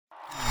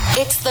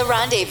It's The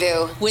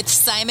Rendezvous with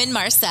Simon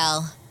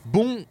Marcel.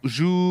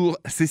 Bonjour,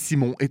 c'est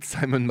Simon. It's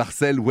Simon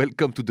Marcel.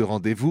 Welcome to The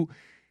Rendezvous.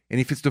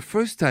 And if it's the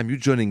first time you're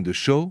joining the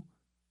show,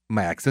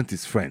 my accent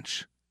is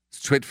French,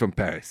 straight from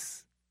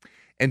Paris.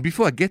 And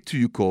before I get to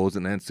your calls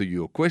and answer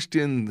your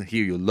questions,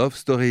 hear your love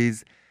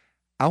stories,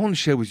 I want to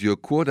share with you a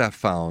quote I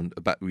found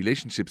about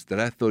relationships that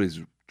I thought is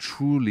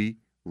truly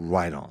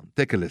right on.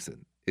 Take a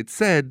listen. It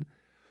said,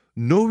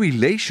 "No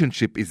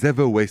relationship is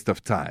ever a waste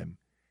of time.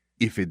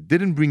 If it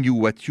didn't bring you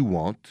what you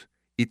want,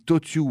 it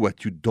taught you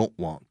what you don't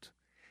want."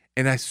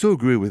 And I so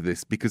agree with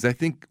this because I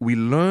think we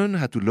learn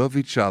how to love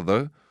each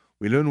other.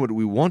 We learn what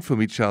we want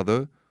from each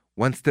other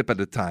one step at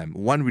a time,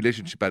 one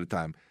relationship at a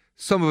time.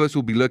 Some of us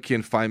will be lucky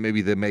and find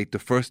maybe they mate the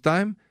first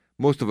time.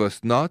 Most of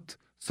us not.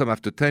 Some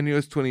after 10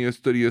 years, 20 years,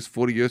 30 years,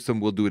 40 years, some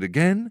will do it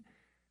again.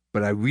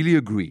 But I really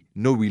agree.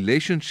 No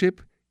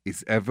relationship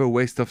is ever a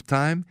waste of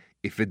time.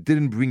 If it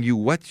didn't bring you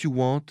what you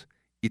want,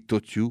 it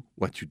taught you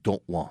what you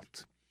don't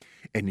want.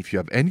 And if you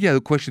have any other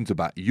questions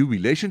about your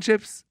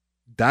relationships,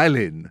 dial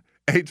in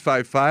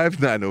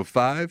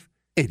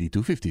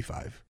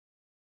 855-905-8255.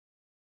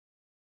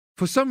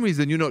 For some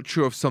reason, you're not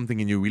sure of something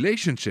in your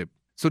relationship,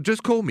 so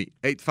just call me,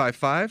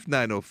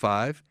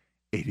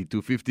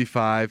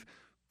 855-905-8255.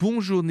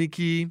 Bonjour,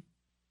 Nikki.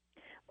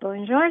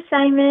 Bonjour,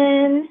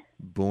 Simon.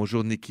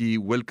 Bonjour, Nikki.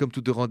 Welcome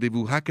to The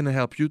Rendezvous. How can I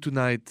help you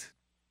tonight?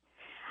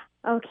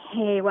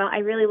 Okay, well, I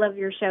really love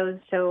your shows,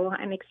 so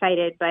I'm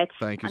excited, but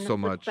Thank you so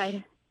much.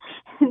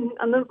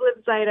 On the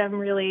flip side, I'm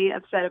really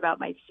upset about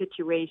my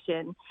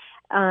situation.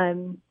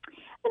 In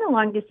a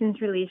long-distance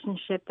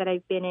relationship that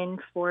I've been in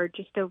for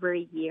just over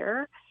a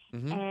year,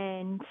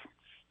 and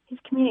his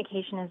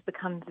communication has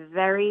become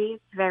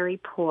very, very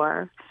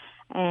poor,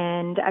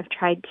 and I've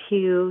tried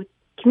to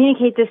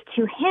communicate this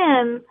to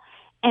him,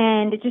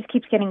 and it just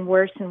keeps getting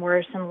worse and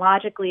worse, and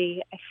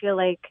logically, I feel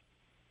like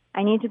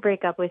I need to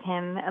break up with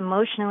him.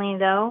 Emotionally,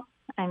 though,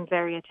 I'm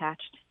very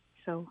attached,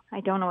 so I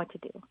don't know what to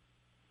do.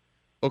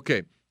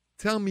 Okay,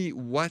 tell me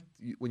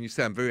when you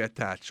say I'm very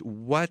attached,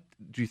 what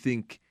do you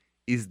think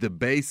is the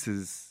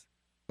basis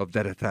of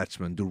that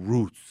attachment, the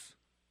roots?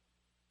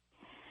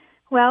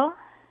 Well,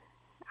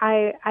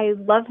 I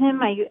love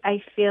him.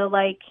 I feel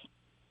like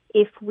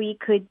if we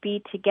could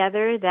be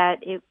together,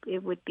 that it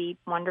would be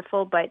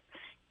wonderful, but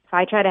if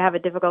I try to have a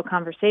difficult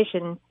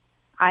conversation,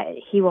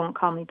 he won't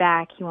call me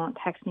back. He won't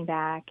text me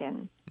back.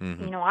 And,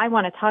 I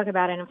want to talk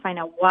about it and find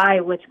out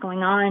what's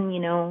going on,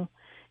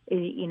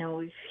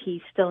 if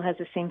he still has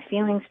the same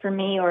feelings for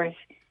me or if,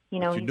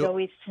 he's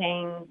always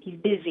saying he's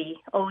busy,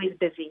 always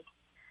busy.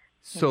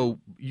 So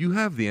you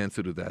have the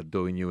answer to that,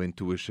 though, in your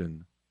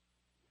intuition.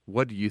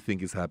 What do you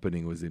think is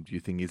happening with him? Do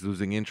you think he's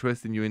losing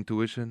interest in your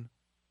intuition?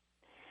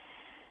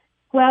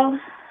 Well,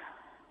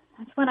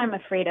 that's what I'm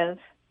afraid of.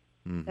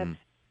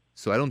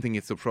 So I don't think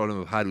it's a problem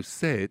of how to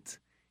say it.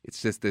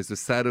 It's just there's a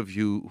side of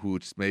you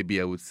which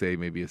maybe I would say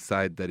maybe a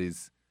side that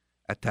is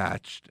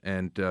attached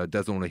and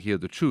doesn't want to hear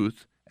the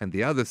truth. And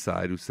the other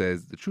side who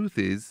says the truth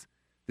is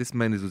this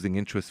man is losing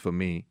interest for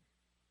me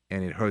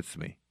and it hurts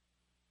me.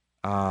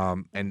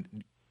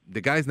 And the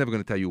guy's never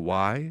going to tell you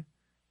why.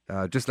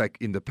 Just like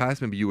in the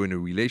past, maybe you were in a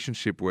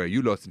relationship where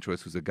you lost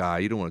interest with a guy.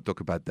 You don't want to talk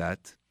about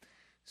that.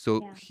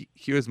 So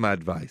here's my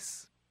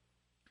advice.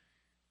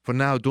 For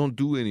now, don't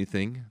do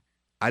anything.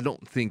 I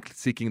don't think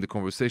seeking the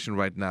conversation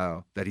right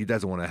now that he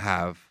doesn't want to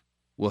have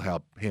will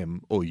help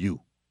him or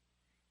you.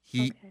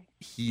 He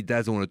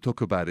doesn't want to talk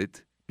about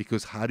it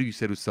because how do you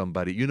say to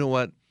somebody, you know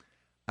what?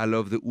 I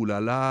love the ooh la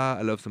la,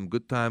 I love some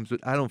good times, but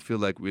I don't feel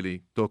like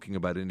really talking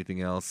about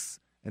anything else.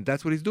 And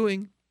that's what he's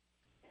doing.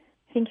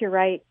 I think you're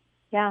right.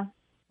 Yeah.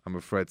 I'm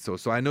afraid so.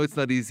 So I know it's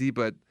not easy,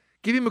 but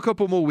give him a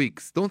couple more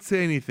weeks. Don't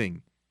say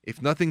anything.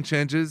 If nothing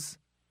changes,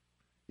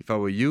 if I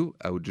were you,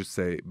 I would just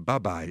say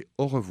bye-bye,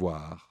 au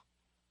revoir.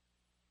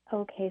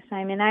 Okay,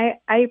 Simon.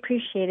 I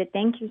appreciate it.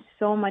 Thank you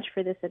so much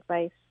for this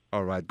advice.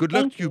 All right. Good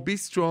luck to you. Be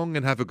strong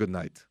and have a good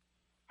night.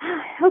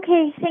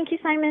 Okay. Thank you,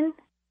 Simon.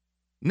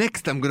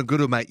 Next, I'm going to go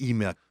to my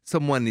email.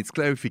 Someone needs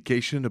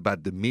clarification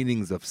about the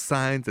meanings of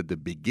signs at the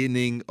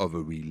beginning of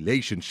a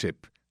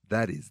relationship.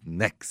 That is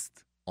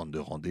next on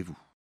The Rendezvous.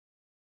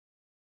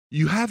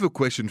 You have a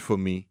question for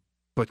me,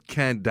 but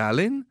can't dial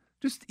in?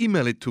 Just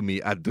email it to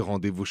me at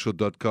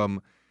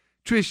therendezvousshow.com.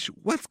 Trish,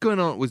 what's going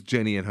on with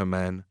Jenny and her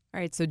man? All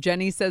right, so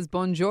Jenny says,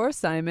 bonjour,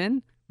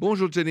 Simon.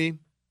 Bonjour, Jenny.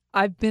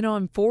 I've been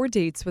on 4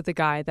 dates with a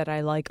guy that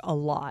I like a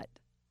lot.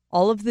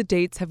 All of the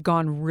dates have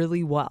gone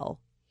really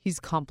well. He's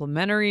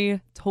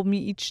complimentary, told me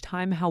each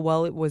time how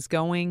well it was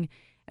going,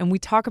 and we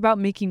talk about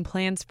making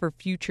plans for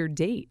future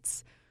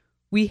dates.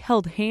 We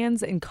held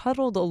hands and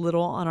cuddled a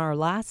little on our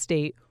last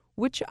date,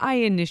 which I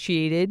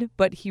initiated,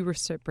 but he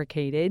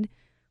reciprocated.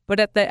 But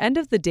at the end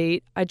of the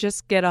date, I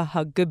just get a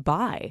hug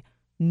goodbye.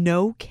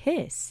 No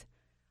kiss.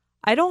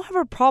 I don't have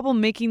a problem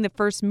making the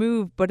first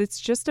move, but it's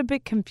just a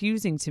bit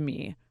confusing to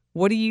me.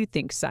 What do you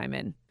think,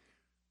 Simon?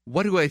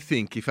 What do I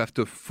think? If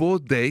after 4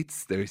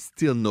 dates there is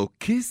still no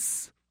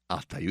kiss,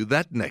 I'll tell you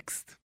that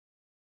next.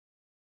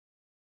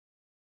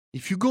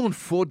 If you go on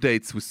 4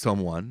 dates with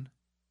someone,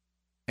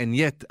 and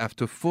yet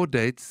after 4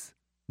 dates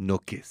no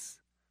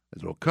kiss. A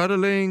little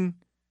cuddling,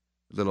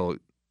 a little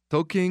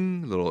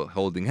talking, a little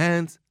holding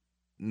hands,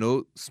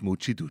 no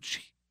smoochy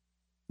doochie.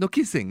 No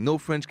kissing, no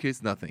French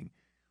kiss, nothing.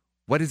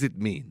 What does it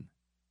mean?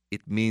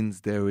 It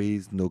means there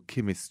is no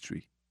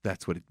chemistry.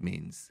 That's what it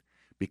means.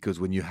 Because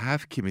when you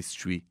have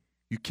chemistry,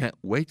 you can't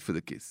wait for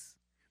the kiss.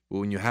 But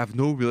when you have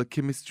no real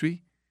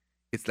chemistry,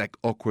 it's like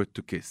awkward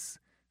to kiss.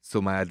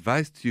 So my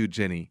advice to you,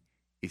 Jenny,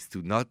 is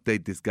to not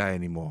date this guy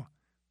anymore.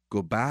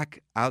 Go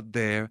back out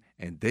there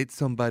and date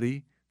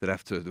somebody that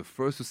after the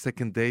first or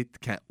second date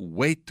can't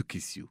wait to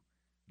kiss you.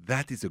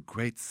 That is a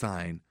great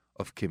sign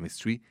of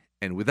chemistry.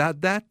 And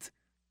without that,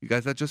 you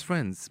guys are just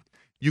friends.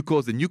 You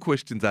calls and new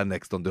questions are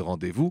next on the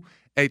rendezvous.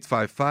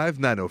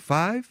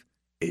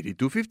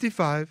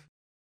 855-905-8255.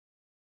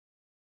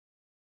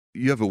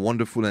 You have a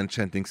wonderful,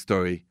 enchanting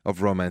story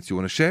of romance you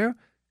want to share?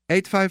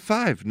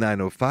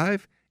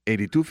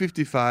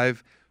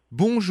 855-905-8255.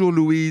 Bonjour,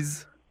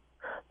 Louise.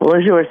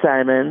 Bonjour,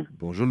 Simon.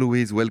 Bonjour,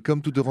 Louise.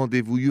 Welcome to the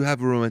rendezvous. You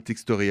have a romantic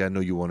story I know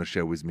you want to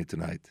share with me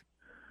tonight.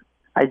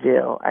 I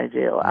do.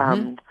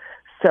 Mm-hmm.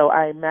 So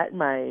I met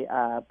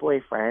my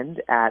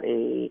boyfriend at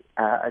a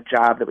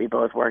job that we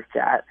both worked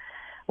at.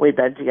 We'd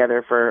been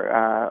together for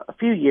a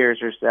few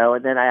years or so,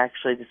 and then I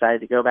actually decided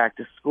to go back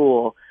to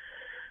school.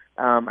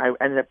 I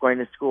ended up going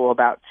to school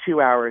about 2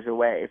 hours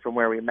away from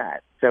where we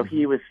met. So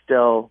he was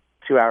still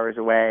 2 hours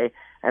away,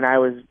 and I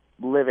was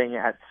living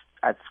at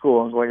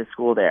school and going to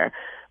school there.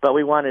 But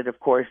we wanted, of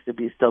course, to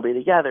still be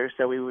together,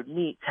 so we would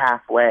meet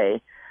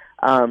halfway.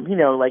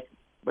 Like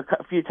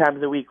a few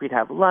times a week we'd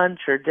have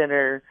lunch or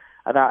dinner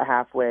about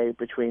halfway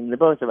between the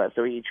both of us,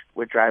 so we each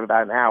would drive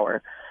about an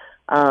hour.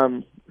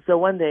 So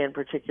one day in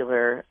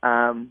particular,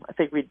 I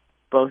think we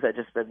both had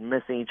just been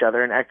missing each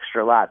other an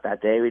extra lot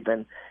that day. We'd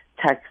been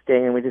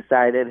texting, and we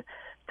decided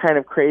kind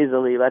of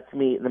crazily, let's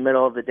meet in the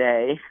middle of the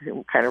day,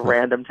 kind of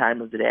random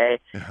time of the day.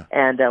 Yeah.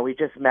 And we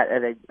just met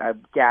at a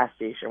gas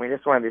station. We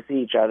just wanted to see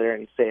each other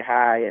and say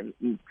hi, and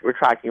we're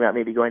talking about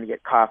maybe going to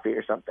get coffee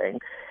or something.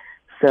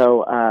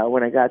 So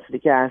when I got to the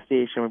gas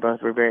station, we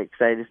both were very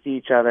excited to see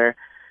each other.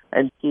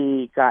 And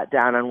he got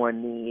down on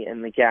one knee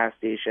in the gas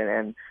station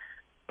and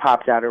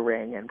popped out a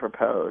ring and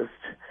proposed.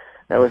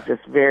 That was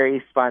just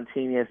very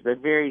spontaneous, but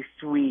very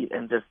sweet.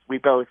 And just, we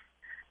both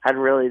had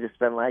really just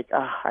been like,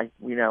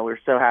 we're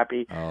so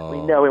happy. Oh.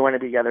 We know we want to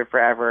be together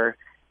forever.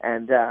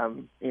 And,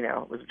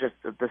 it was just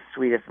the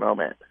sweetest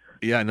moment.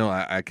 Yeah, no,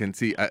 I can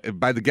see.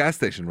 By the gas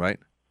station,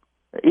 right?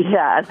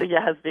 Yeah, at the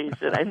gas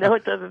station. I know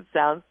it doesn't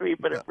sound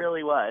sweet, but it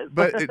really was.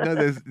 But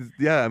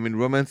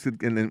romance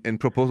and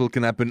proposal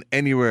can happen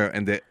anywhere,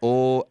 and they're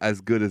all as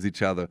good as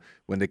each other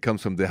when they come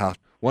from the heart.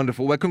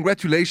 Wonderful. Well,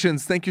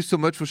 congratulations. Thank you so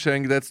much for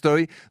sharing that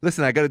story.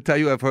 Listen, I got to tell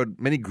you, I've heard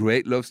many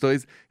great love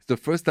stories. It's the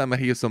first time I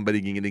hear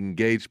somebody getting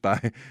engaged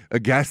by a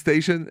gas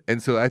station,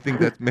 and so I think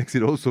that makes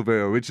it also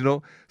very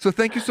original. So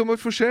thank you so much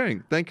for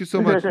sharing. Thank you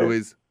so much,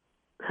 Louise.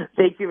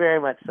 Thank you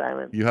very much,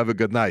 Simon. You have a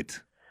good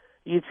night.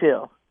 You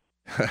too.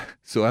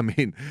 So,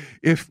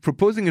 if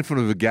proposing in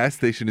front of a gas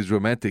station is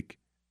romantic,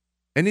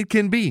 and it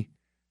can be,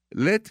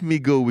 let me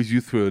go with you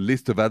through a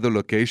list of other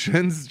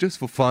locations just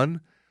for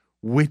fun,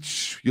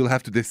 which you'll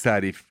have to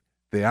decide if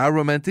they are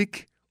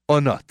romantic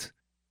or not.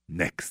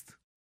 Next.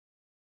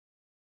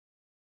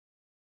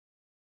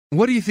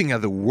 What do you think are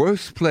the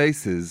worst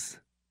places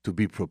to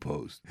be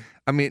proposed?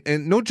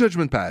 And no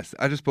judgment passed.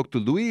 I just spoke to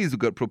Louise, who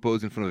got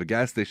proposed in front of a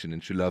gas station,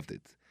 and she loved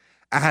it.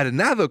 I had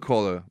another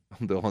caller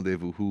on the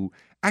rendezvous who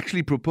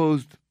actually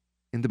proposed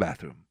in the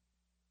bathroom.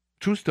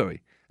 True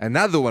story.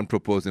 Another one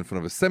proposed in front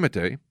of a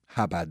cemetery.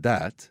 How about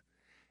that?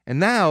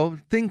 And now,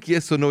 think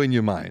yes or no in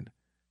your mind.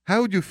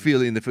 How would you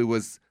feel if it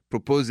was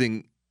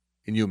proposing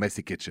in your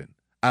messy kitchen,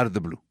 out of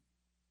the blue?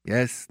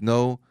 Yes?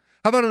 No?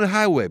 How about on the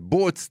highway?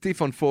 Bored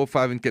stiff on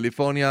 405 in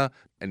California,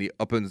 and he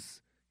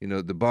opens,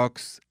 the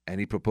box,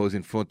 and he proposes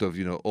in front of,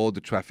 all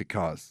the traffic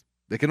cars.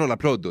 They can all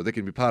applaud, though. They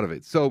can be part of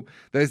it. So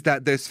there's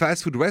that. There's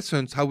fast food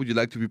restaurants. How would you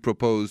like to be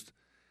proposed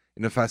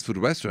in a fast food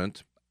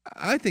restaurant?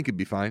 I think it'd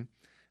be fine.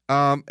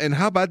 And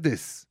how about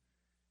this?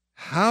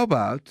 How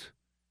about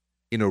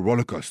in a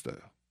roller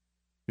coaster?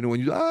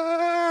 When you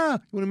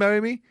want to marry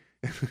me?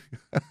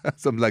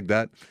 Something like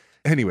that.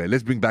 Anyway,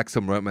 let's bring back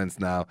some romance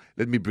now.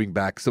 Let me bring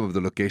back some of the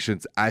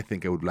locations I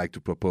think I would like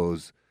to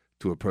propose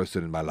to a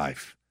person in my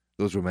life.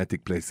 Those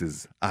romantic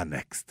places are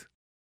next.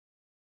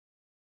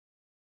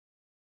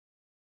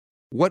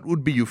 What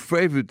would be your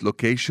favorite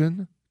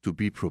location to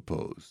be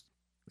proposed?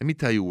 Let me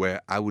tell you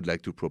where I would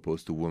like to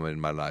propose to a woman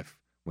in my life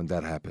when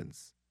that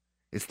happens.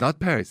 It's not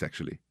Paris,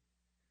 actually.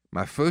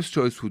 My first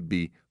choice would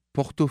be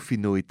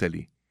Portofino,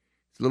 Italy.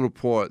 It's a little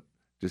port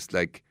just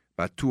like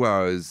about 2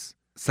 hours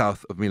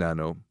south of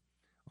Milano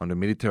on the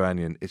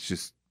Mediterranean. It's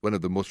just one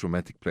of the most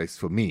romantic places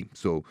for me.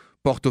 So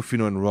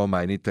Portofino and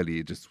Roma in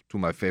Italy, just two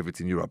of my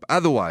favorites in Europe.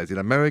 Otherwise, in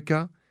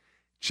America,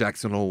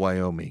 Jackson Hole,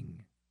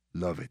 Wyoming.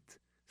 Love it.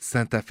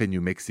 Santa Fe,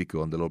 New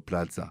Mexico on the little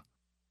plaza.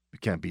 You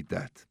can't beat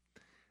that.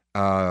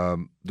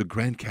 The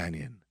Grand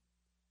Canyon.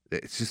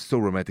 It's just so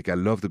romantic. I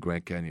love the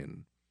Grand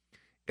Canyon.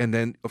 And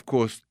then, of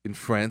course, in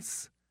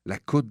France, La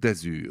Côte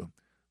d'Azur.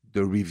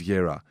 the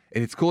Riviera.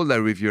 And it's called La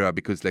Riviera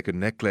because it's like a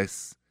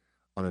necklace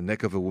on the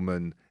neck of a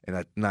woman, and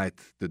at night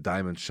the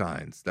diamond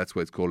shines. That's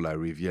why it's called La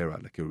Riviera,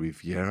 like a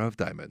Riviera of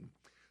diamond.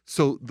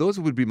 So those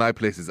would be my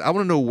places. I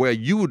want to know where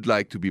you would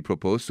like to be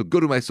proposed. So go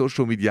to my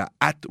social media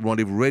at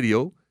Rendezvous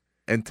Radio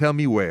and tell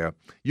me where.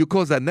 Your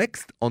calls are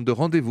next on the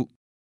Rendezvous.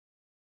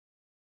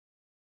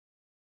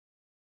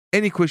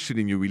 Any question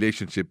in your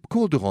relationship,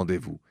 call the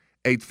Rendezvous.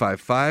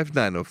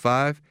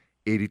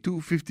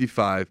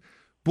 855-905-8255.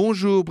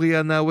 Bonjour,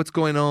 Brianna. What's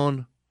going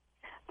on?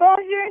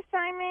 Bonjour,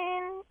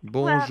 Simon.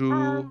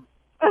 Bonjour.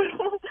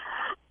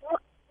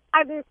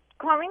 I'm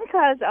calling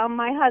because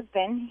my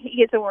husband,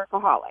 he is a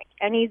workaholic,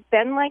 and he's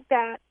been like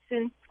that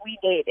since we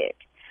dated.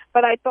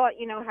 But I thought,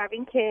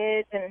 having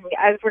kids and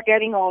as we're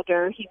getting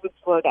older, he would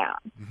slow down.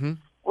 Mm-hmm.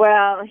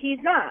 Well, he's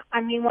not. I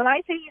mean, when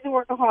I say he's a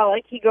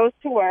workaholic, he goes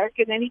to work,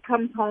 and then he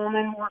comes home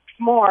and works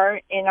more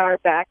in our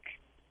back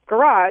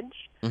garage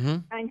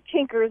and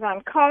tinkers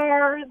on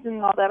cars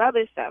and all that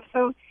other stuff.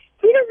 So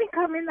he doesn't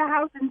come in the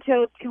house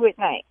until 2 at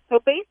night. So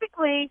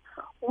basically,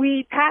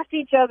 we pass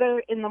each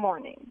other in the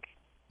morning.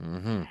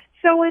 Mm-hmm.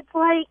 So it's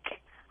like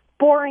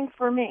boring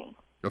for me.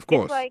 Of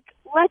course. It's like,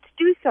 let's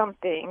do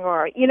something,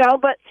 or,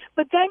 but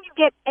then you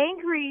get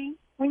angry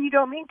when you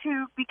don't mean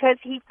to because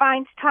he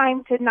finds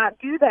time to not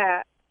do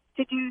that,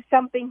 to do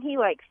something he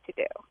likes to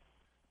do.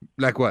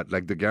 Like what?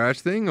 Like the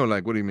garage thing, or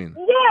like what do you mean?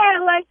 Yeah,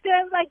 like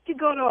to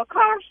go to a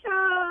car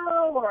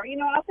show, or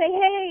I'll say,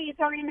 hey, it's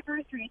our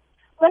anniversary.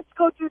 Let's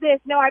go do this.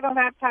 No, I don't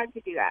have time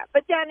to do that.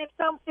 But then if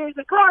there's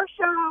a car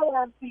show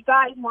or if you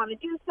guys want to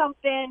do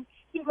something,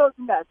 he goes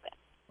and does it.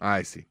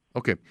 I see.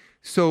 Okay.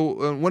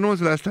 So when was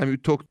the last time you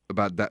talked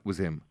about that with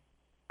him?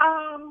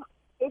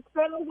 It's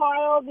been a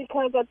while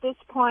because at this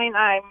point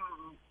I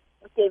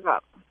gave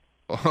up.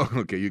 Oh,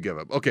 okay, you gave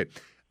up. Okay.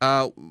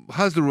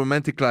 How's the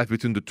romantic life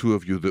between the two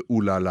of you, the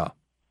ooh la la?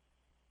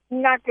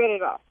 Not good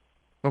at all.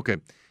 Okay.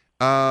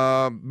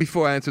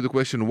 Before I answer the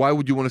question, why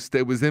would you want to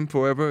stay with him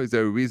forever? Is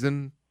there a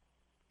reason?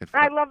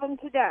 I love him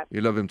to death.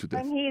 You love him to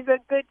death. And he's a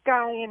good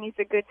guy and he's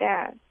a good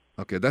dad.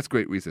 Okay, that's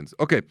great reasons.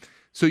 Okay,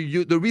 so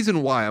the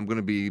reason why, I'm going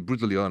to be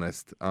brutally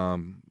honest,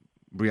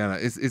 Brianna,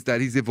 is that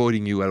he's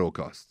avoiding you at all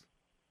costs.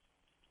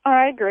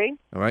 I agree.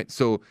 All right,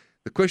 so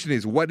the question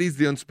is, what is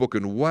the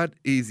unspoken? What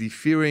is he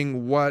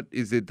fearing? What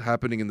is it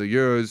happening in the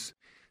years?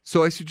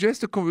 So I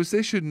suggest a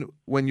conversation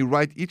when you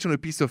write each on a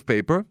piece of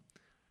paper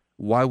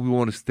why we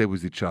want to stay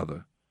with each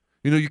other.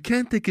 You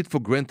can't take it for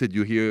granted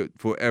you're here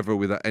forever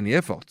without any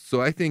effort.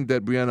 So I think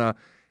that Brianna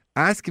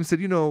asked him, said,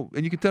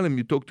 and you can tell him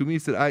you talked to me. He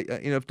said,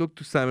 I've talked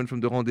to Simon from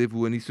the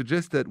Rendezvous, and he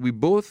suggests that we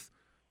both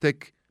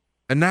take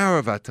an hour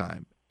of our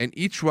time and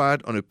each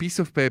write on a piece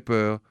of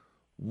paper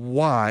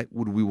why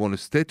would we want to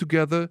stay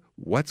together,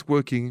 what's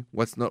working,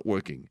 what's not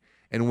working.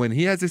 And when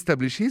he has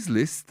established his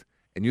list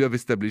and you have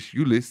established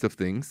your list of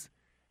things,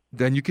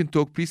 then you can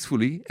talk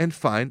peacefully and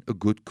find a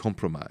good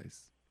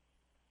compromise.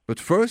 But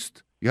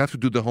first, you have to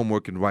do the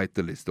homework and write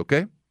the list,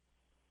 okay?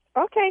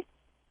 Okay.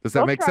 Does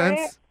that make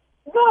sense?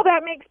 No,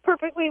 that makes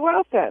perfectly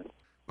well sense.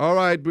 All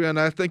right,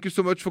 Brianna, thank you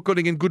so much for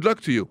calling in. Good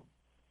luck to you.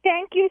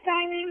 Thank you,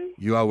 Simon.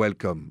 You are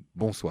welcome.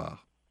 Bonsoir.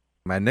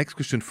 My next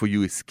question for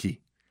you is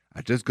key.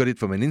 I just got it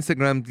from an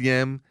Instagram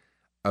DM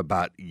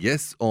about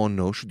yes or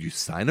no, should you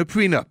sign a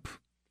prenup?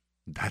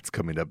 That's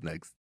coming up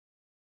next.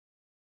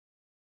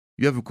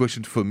 You have a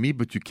question for me,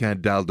 but you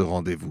can't dial the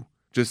Rendezvous.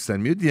 Just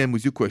send me a DM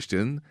with your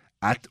question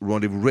at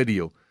Rendezvous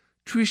Radio.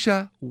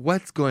 Trisha,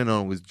 what's going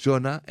on with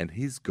Jonah and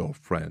his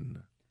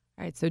girlfriend?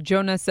 All right, so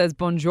Jonah says,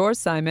 bonjour,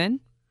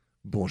 Simon.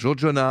 Bonjour,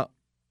 Jonah.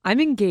 I'm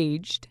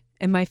engaged,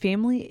 and my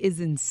family is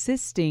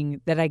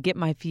insisting that I get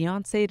my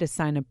fiancé to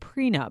sign a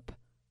prenup,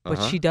 but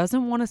she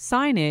doesn't want to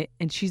sign it,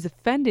 and she's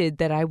offended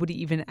that I would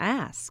even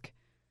ask.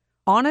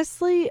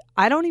 Honestly,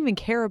 I don't even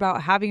care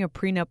about having a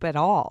prenup at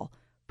all,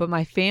 but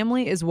my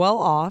family is well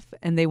off,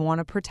 and they want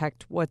to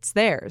protect what's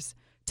theirs,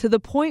 to the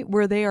point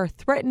where they are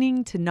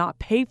threatening to not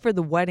pay for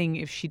the wedding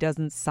if she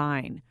doesn't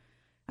sign.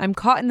 I'm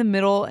caught in the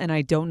middle, and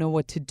I don't know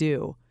what to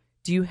do.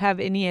 Do you have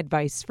any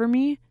advice for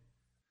me?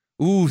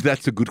 Ooh,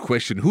 that's a good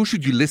question. Who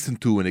should you listen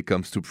to when it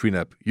comes to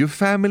prenup? Your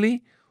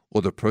family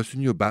or the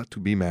person you're about to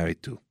be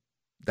married to?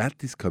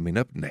 That is coming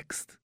up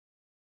next.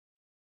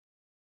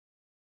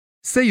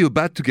 Say you're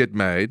about to get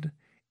married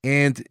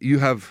and you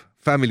have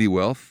family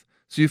wealth.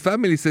 So your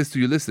family says to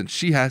you, listen,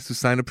 she has to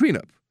sign a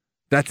prenup.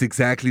 That's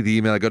exactly the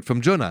email I got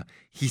from Jonah.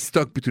 He's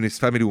stuck between his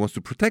family who wants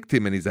to protect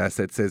him and his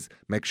assets, says,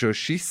 make sure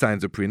she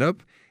signs a prenup.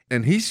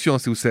 And his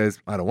fiancé who says,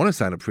 I don't want to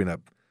sign a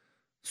prenup.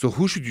 So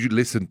who should you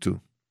listen to?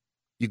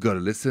 You got to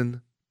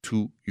listen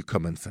to your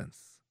common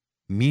sense.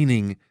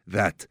 Meaning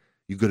that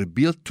you got to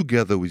build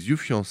together with your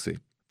fiancé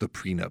the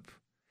prenup.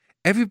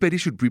 Everybody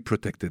should be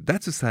protected.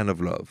 That's a sign of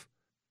love.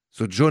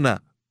 So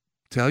Jonah,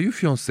 tell your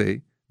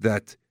fiancé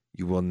that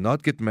you will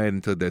not get married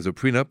until there's a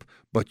prenup,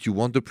 but you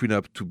want the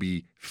prenup to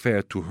be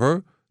fair to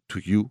her,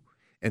 to you,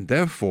 and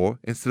therefore,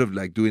 instead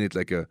of doing it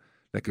like a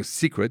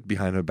secret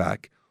behind her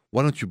back,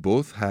 why don't you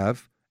both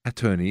have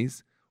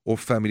attorneys or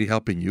family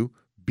helping you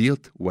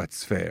build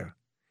what's fair?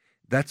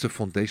 That's a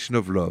foundation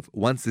of love.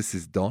 Once this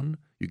is done,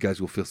 you guys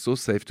will feel so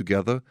safe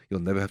together, you'll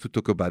never have to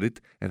talk about it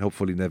and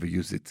hopefully never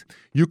use it.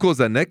 Your calls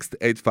are next,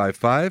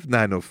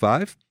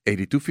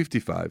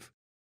 855-905-8255.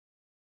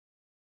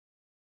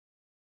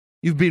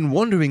 You've been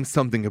wondering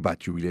something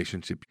about your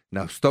relationship.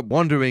 Now stop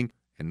wondering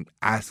and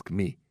ask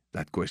me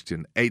that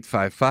question.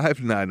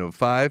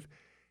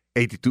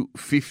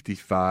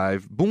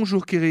 855-905-8255.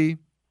 Bonjour, Kiri.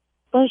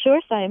 Bonjour,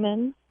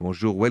 Simon.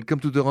 Bonjour. Welcome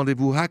to The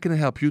Rendezvous. How can I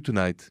help you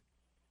tonight?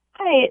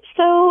 Hi.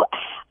 So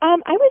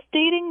I was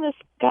dating this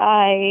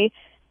guy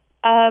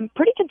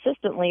pretty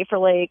consistently for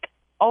like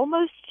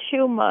almost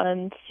 2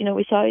 months. You know,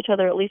 we saw each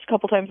other at least a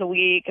couple times a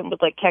week and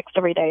would like text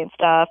every day and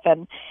stuff.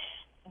 And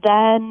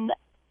then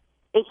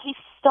he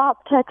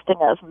stopped texting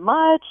as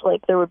much.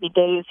 Like there would be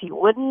days he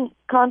wouldn't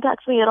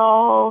contact me at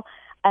all.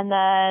 And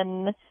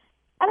then,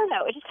 I don't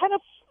know, it just kind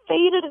of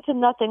faded into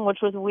nothing,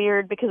 which was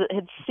weird because it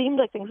had seemed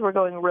like things were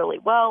going really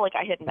well. Like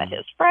I had met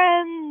his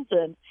friends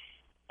and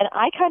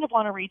I kind of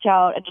want to reach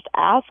out and just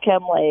ask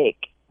him,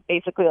 like,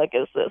 basically, like,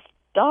 is this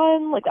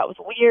done? Like, that was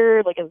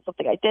weird. Like, is it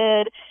something I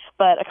did?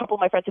 But a couple of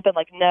my friends have been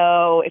like,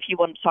 no, if he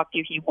wanted to talk to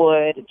you, he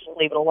would. And just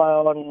leave it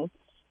alone.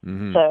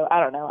 Mm-hmm. So,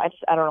 I don't know. I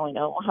don't really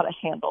know how to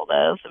handle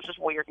this. It was just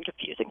weird and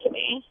confusing to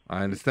me.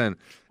 I understand.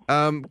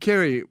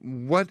 Carrie,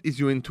 what is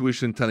your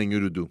intuition telling you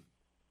to do?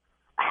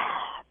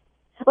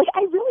 Like,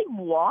 I really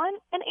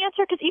want an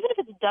answer, because even if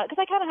it's done,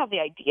 because I kind of have the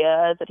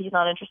idea that he's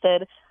not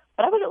interested,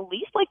 but I would at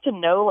least like to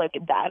know, like,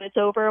 that it's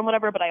over and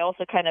whatever, but I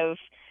also kind of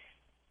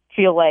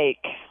feel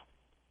like,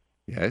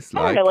 yes,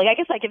 I don't know, like, I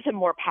guess that gives him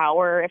more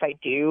power if I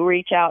do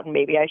reach out, and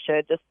maybe I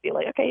should just be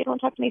like, okay, you don't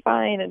talk to me,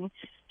 fine, and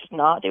just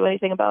not do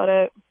anything about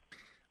it.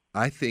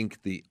 I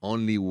think the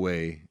only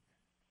way,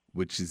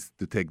 which is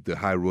to take the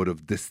high road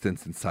of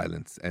distance and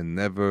silence and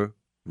never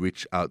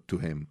reach out to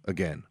him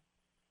again.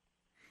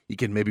 He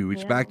can maybe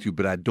reach back to you,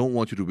 but I don't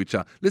want you to reach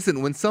out.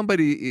 Listen, when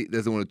somebody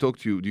doesn't want to talk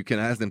to you, you can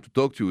ask them to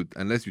talk to you.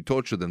 Unless you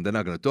torture them, they're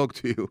not going to talk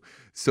to you.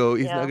 So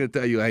he's not going to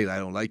tell you, hey, I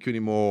don't like you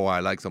anymore, or I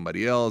like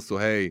somebody else,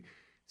 or hey.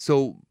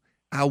 So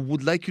I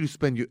would like you to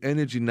spend your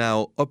energy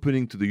now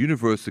opening to the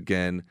universe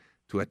again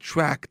to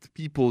attract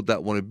people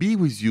that want to be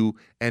with you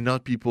and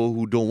not people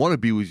who don't want to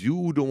be with you,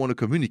 who don't want to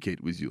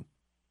communicate with you.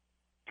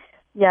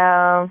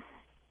 Yeah.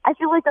 I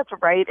feel like that's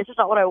right. It's just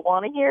not what I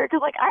want to hear.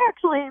 Because, like, I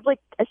actually, like,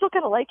 I still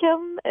kind of like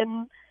him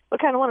and I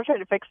kind of want to try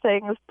to fix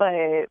things,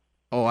 but...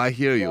 Oh, I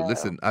hear you.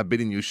 Listen, I've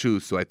been in your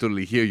shoes, so I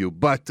totally hear you.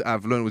 But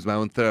I've learned with my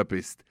own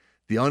therapist,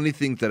 the only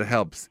thing that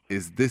helps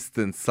is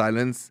distance,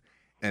 silence,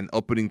 and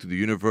opening to the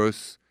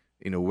universe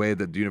in a way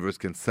that the universe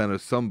can send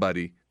us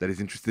somebody that is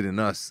interested in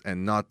us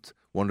and not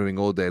wondering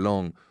all day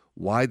long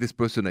why this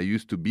person I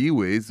used to be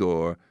with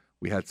or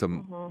we had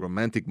some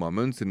romantic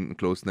moments and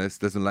closeness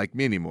doesn't like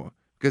me anymore.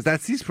 Because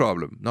that's his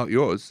problem, not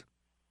yours.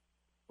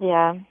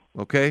 Yeah.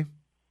 Okay?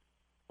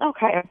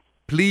 Okay.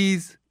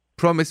 Please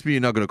promise me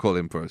you're not going to call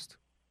him first.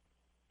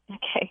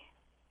 Okay.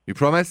 You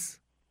promise?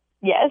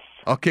 Yes.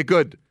 Okay,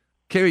 good.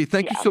 Carrie,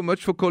 thank you so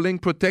much for calling.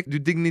 Protect your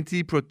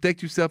dignity,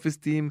 protect your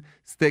self-esteem,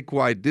 stay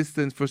quiet,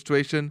 distance,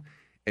 frustration,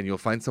 and you'll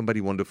find somebody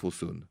wonderful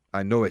soon.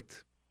 I know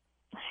it.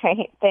 All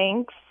right,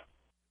 thanks.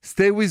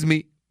 Stay with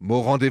me.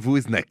 More Rendezvous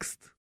is next.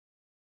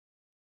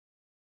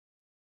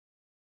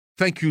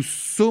 Thank you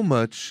so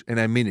much, and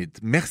I mean it.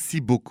 Merci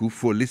beaucoup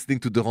for listening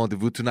to The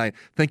Rendezvous tonight.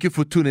 Thank you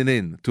for tuning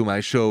in to my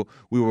show.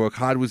 We work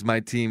hard with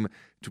my team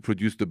to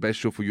produce the best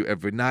show for you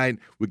every night.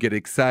 We get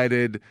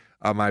excited.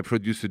 My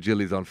producer, Jill,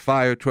 is on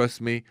fire,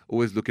 trust me.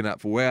 Always looking out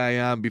for where I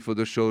am before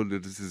the show.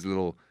 This is a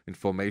little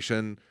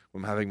information.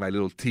 I'm having my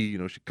little tea.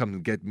 She comes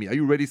and get me. Are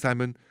you ready,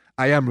 Simon?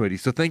 I am ready.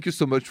 So thank you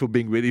so much for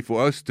being ready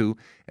for us too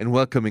and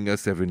welcoming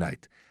us every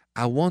night.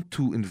 I want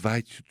to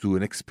invite you to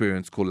an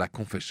experience called La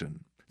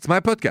Confession. It's my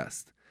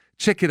podcast.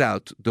 Check it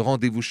out,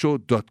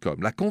 therendezvousshow.com.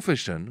 La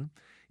Confession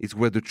is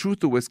where the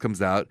truth always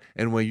comes out,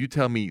 and when you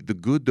tell me the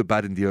good, the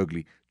bad, and the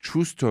ugly,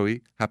 true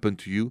story happened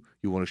to you,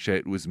 you want to share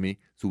it with me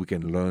so we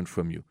can learn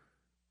from you.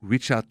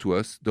 Reach out to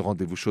us,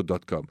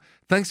 therendezvousshow.com.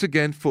 Thanks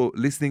again for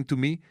listening to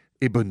me,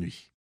 et bonne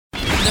nuit.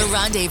 The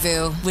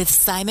Rendezvous with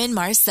Simon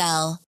Marcel.